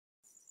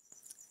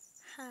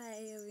Hi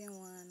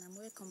everyone, and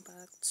welcome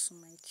back to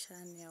my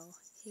channel.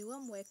 A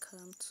warm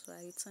welcome to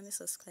our returning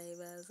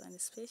subscribers and a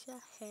special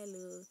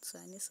hello to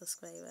our new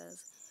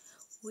subscribers.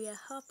 We are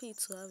happy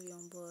to have you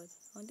on board.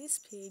 On this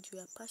page, we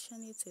are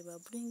passionate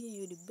about bringing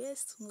you the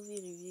best movie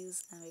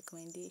reviews and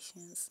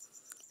recommendations.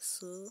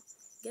 So,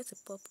 get a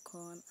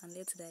popcorn and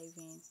let's dive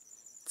in.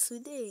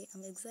 Today,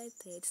 I'm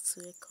excited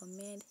to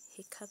recommend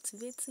a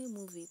captivating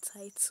movie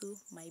titled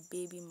My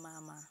Baby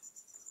Mama.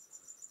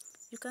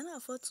 You cannot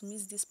afford to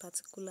miss this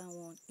particular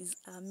one. It's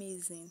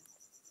amazing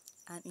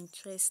and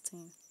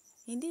interesting.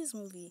 In this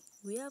movie,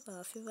 we have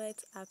our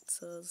favorite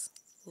actors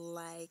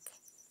like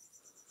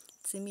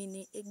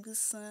Timini,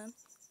 Egbuson,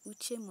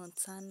 Uche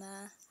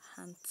Montana,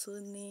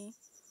 Anthony,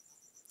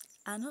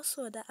 and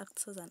also other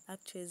actors and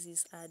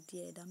actresses are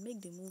there that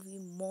make the movie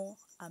more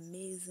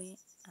amazing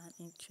and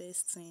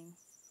interesting.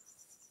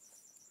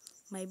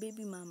 My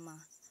Baby Mama.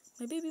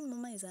 My Baby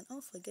Mama is an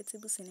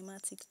unforgettable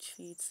cinematic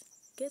treat.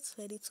 Get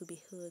ready to be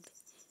heard.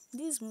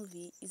 This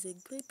movie is a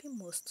gripping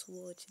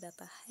must-watch that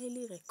I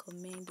highly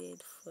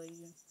recommended for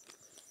you.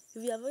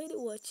 If you have already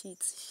watched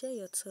it, share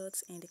your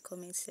thoughts in the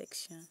comment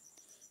section.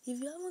 If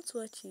you haven't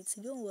watched it,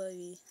 don't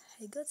worry,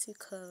 I got you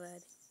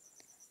covered.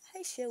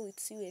 I share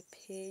with you a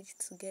page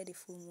to get the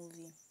full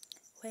movie.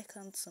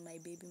 Welcome to My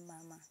Baby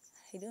Mama.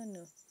 I don't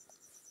know.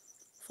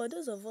 For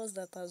those of us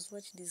that has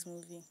watched this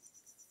movie,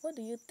 what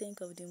do you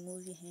think of the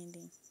movie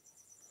ending?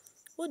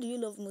 What do you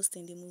love most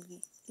in the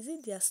movie? Is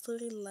it their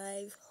story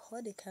life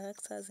or the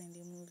characters in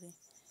the movie?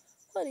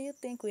 What do you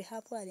think will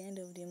happen at the end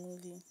of the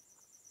movie?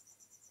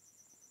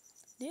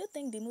 Do you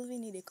think the movie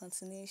need a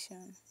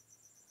continuation?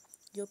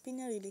 Your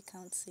opinion really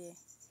counts here.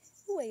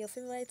 Who were your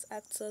favorite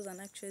actors and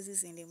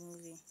actresses in the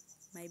movie?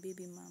 My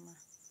Baby Mama.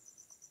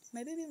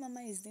 My Baby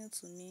Mama is new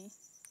to me.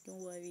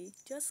 Don't worry.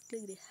 Just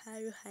click the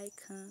arrow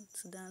icon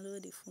to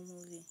download the full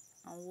movie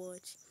and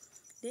watch.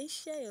 Then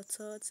share your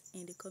thoughts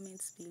in the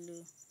comments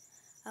below.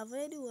 I've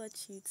already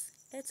watched it.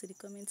 Head to the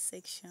comment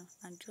section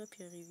and drop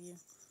your review.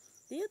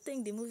 Do you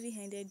think the movie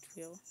ended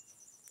well?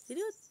 Did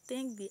you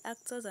think the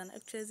actors and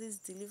actresses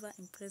deliver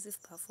impressive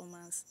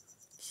performance?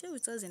 Share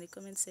with us in the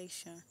comment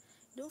section.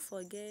 Don't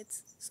forget,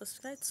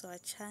 subscribe to our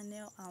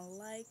channel and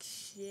like,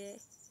 share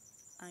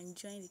and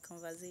join the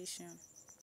conversation.